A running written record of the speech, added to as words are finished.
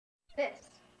This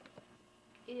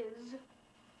is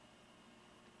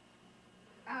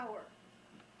our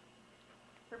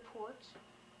report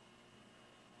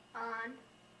on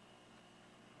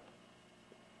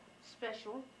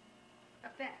special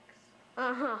effects.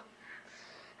 Uh-huh.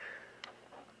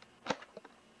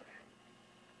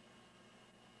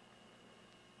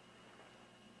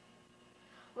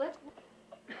 Let's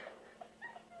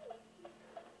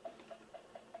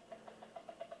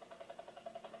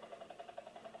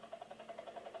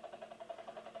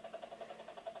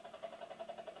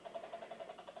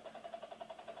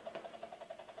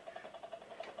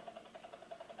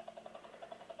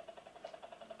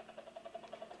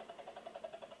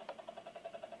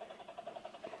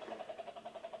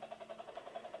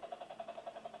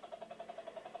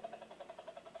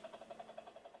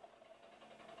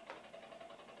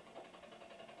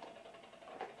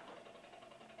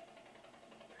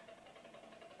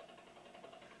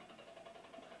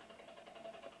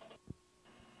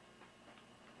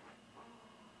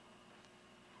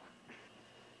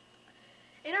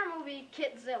in our movie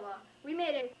Kitzilla,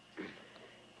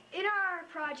 in our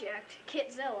project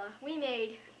Kitzilla, we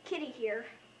made Kitty here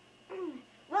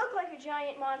look like a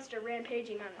giant monster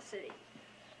rampaging on the city.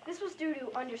 This was due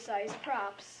to undersized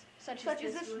props, such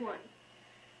as this one.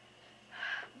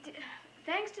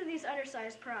 Thanks to these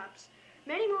undersized props,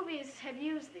 many movies have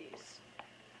used these,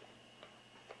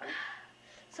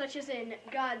 such as in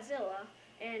Godzilla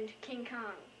and King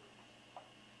Kong.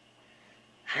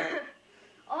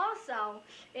 Also,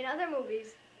 in other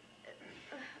movies,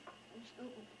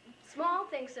 small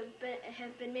things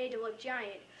have been made to look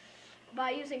giant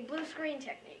by using blue screen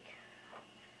technique.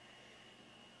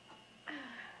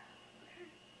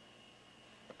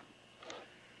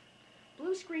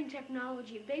 Blue screen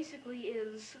technology basically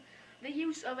is the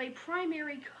use of a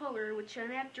primary color which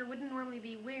an actor wouldn't normally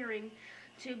be wearing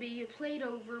to be played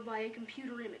over by a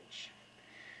computer image.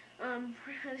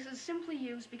 This is simply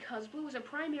used because blue is a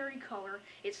primary color,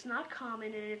 it's not common,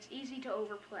 and it's easy to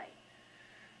overplay.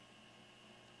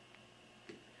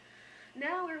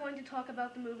 Now we're going to talk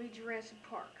about the movie Jurassic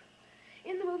Park.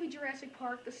 In the movie Jurassic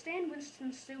Park, the Stan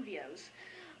Winston Studios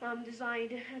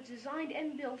designed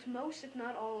and built most, if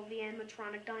not all, of the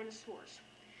animatronic dinosaurs.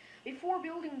 Before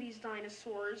building these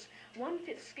dinosaurs,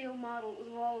 1/5 scale models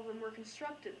of all of them were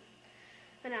constructed.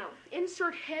 Now,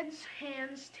 insert heads,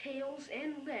 hands, tails,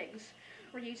 and legs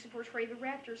were used to portray the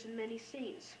raptors in many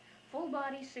scenes. Full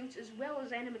body suits as well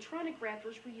as animatronic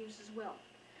raptors were used as well.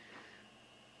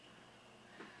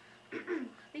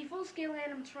 The full-scale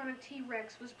animatronic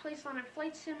T-Rex was placed on a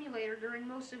flight simulator during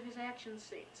most of his action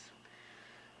scenes.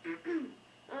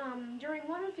 During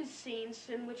one of his scenes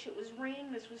in which it was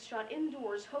raining, this was shot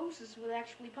indoors, hoses with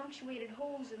actually punctuated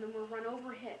holes in them were run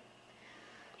overhead.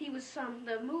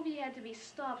 The movie had to be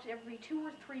stopped every 2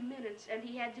 or 3 minutes, and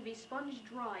he had to be sponge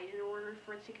dried in order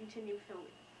for it to continue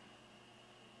filming.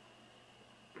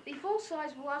 The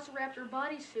full-size Velociraptor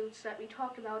bodysuits that we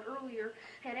talked about earlier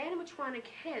had animatronic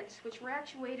heads which were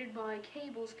actuated by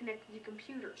cables connected to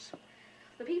computers.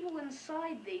 The people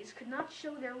inside these could not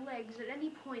show their legs at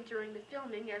any point during the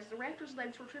filming, as the raptor's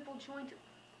legs were triple jointed.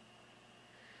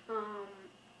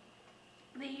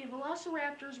 The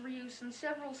Velociraptors were used in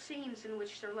several scenes in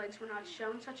which their legs were not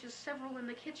shown, such as several in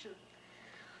the kitchen.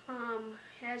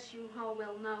 As you all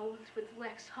well know, with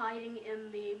Lex hiding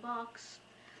in the box.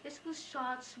 This was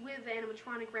shots with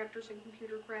animatronic raptors and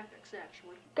computer graphics,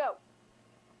 actually. go.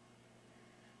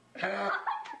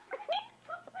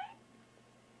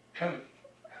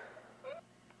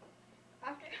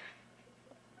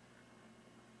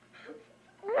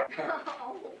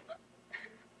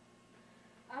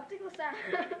 Optical sound.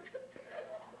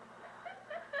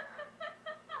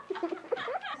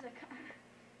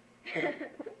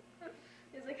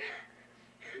 It's like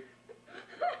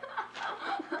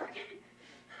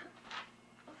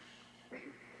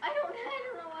I don't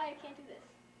know why I can't do this.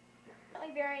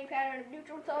 Like varying pattern of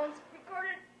neutral tones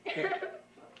recorded.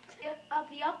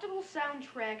 The optical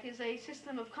soundtrack is a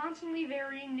system of constantly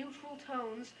varying neutral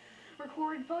tones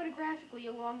recorded photographically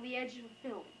along the edge of a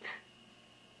film.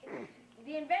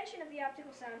 The invention of the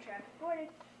optical soundtrack afforded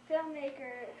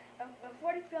filmmakers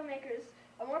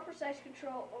a more precise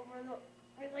control over the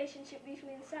relationship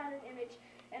between sound and image,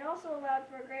 and also allowed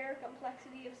for a greater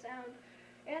complexity of sound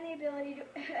and the ability to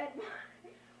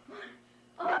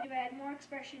add more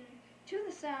expression to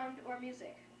the sound or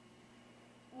music.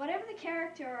 Whatever the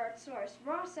character or its source,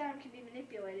 raw sound can be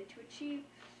manipulated to achieve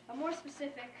a more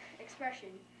specific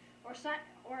expression,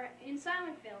 or in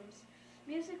silent films,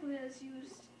 music was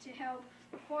used to help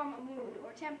perform a mood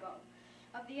or tempo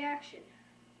of the action.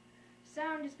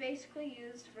 Sound is basically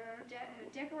used for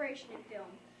decoration in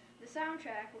film. The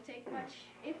soundtrack will take much,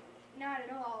 if not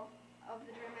at all, of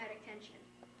the dramatic tension.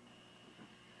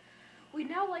 We'd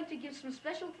now like to give some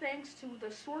special thanks to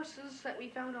the sources that we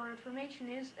found our information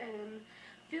is in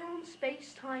film,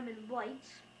 space, time, and lights.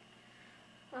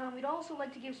 We'd also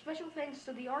like to give special thanks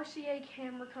to the RCA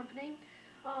Camera Company.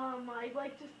 I'd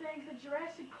like to thank the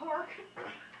Jurassic Park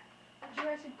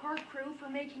crew for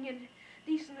making a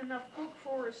decent enough book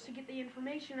for us to get the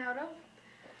information out of.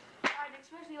 I'd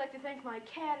especially like to thank my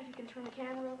cat, if you can turn the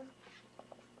camera over.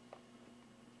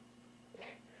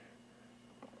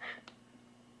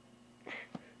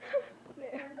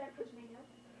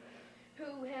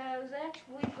 Who has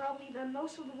actually probably done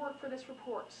most of the work for this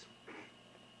report.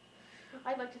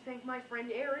 I'd like to thank my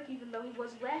friend Eric, even though he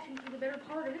was laughing for the better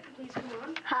part of it. Please come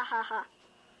on. Ha ha ha.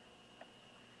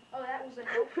 Oh, that was a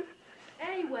help.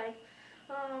 Anyway,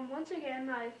 once again,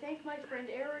 I thank my friend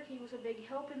Eric. He was a big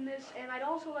help in this. And I'd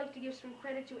also like to give some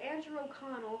credit to Andrew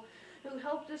O'Connell, who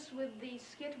helped us with the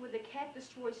skit with the Cat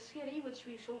Destroys Skitty, which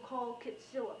we shall call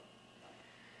Kitzilla.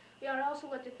 Yeah, I'd also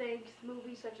like to thank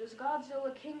movies such as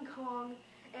Godzilla, King Kong,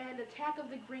 and Attack of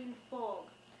the Green Fog.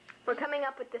 For coming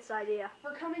up with this idea.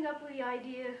 For coming up with the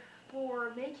idea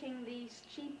for making these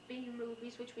cheap B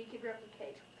movies which we could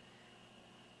replicate.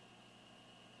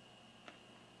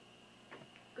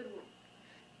 Good one.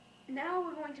 Now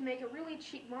we're going to make a really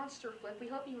cheap monster flick. We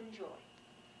hope you enjoy.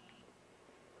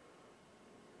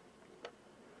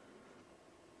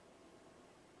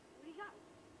 What do you got?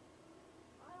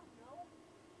 I don't know.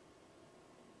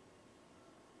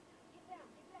 Get down,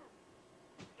 get down.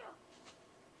 Go.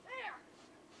 There!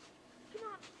 Come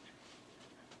on.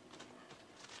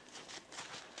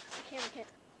 I can't.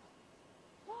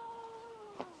 Whoa!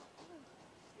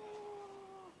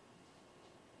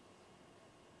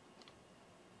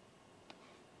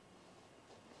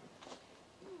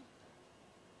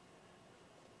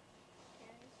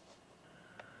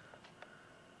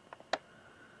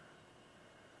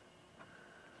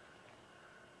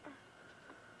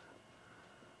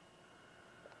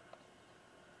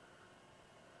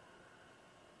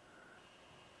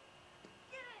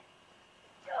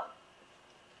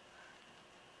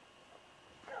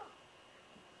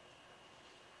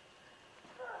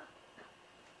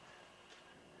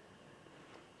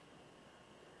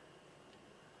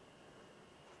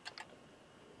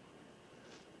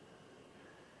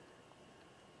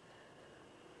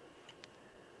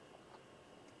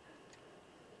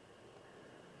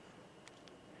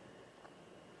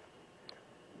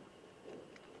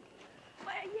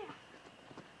 Yeah.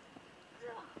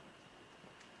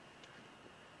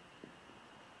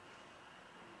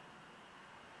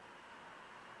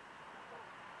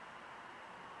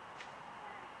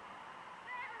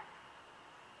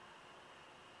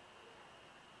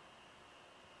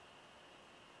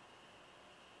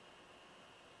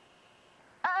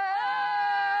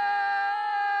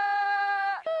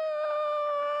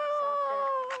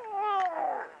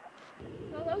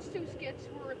 Well, those two skits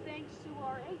were thanks to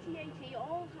our AT-AT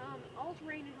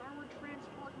all-terrain and armored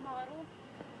transport model,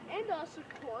 and us, of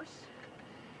course,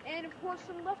 and of course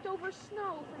some leftover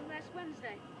snow from last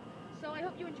Wednesday. So I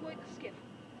hope you enjoyed the skit.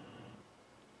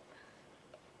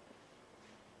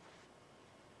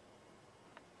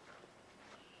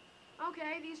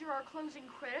 Okay, these are our closing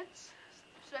credits.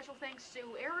 Special thanks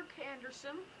to Eric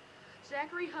Anderson,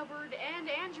 Zachary Hubbard, and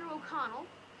Andrew O'Connell,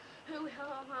 who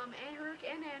Eric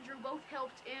and Andrew both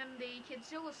helped in the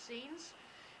Kidzilla scenes.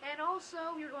 And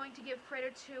also, we're going to give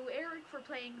credit to Eric for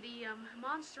playing the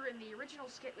monster in the original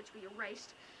skit, which we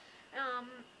erased.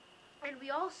 And we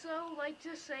also like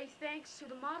to say thanks to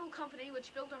the model company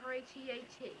which built our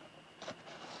AT-AT.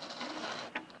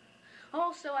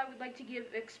 Also, I would like to give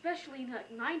especially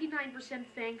 99%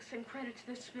 thanks and credit to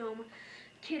this film,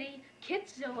 Kitty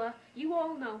Kitzilla. You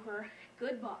all know her.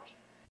 Goodbye.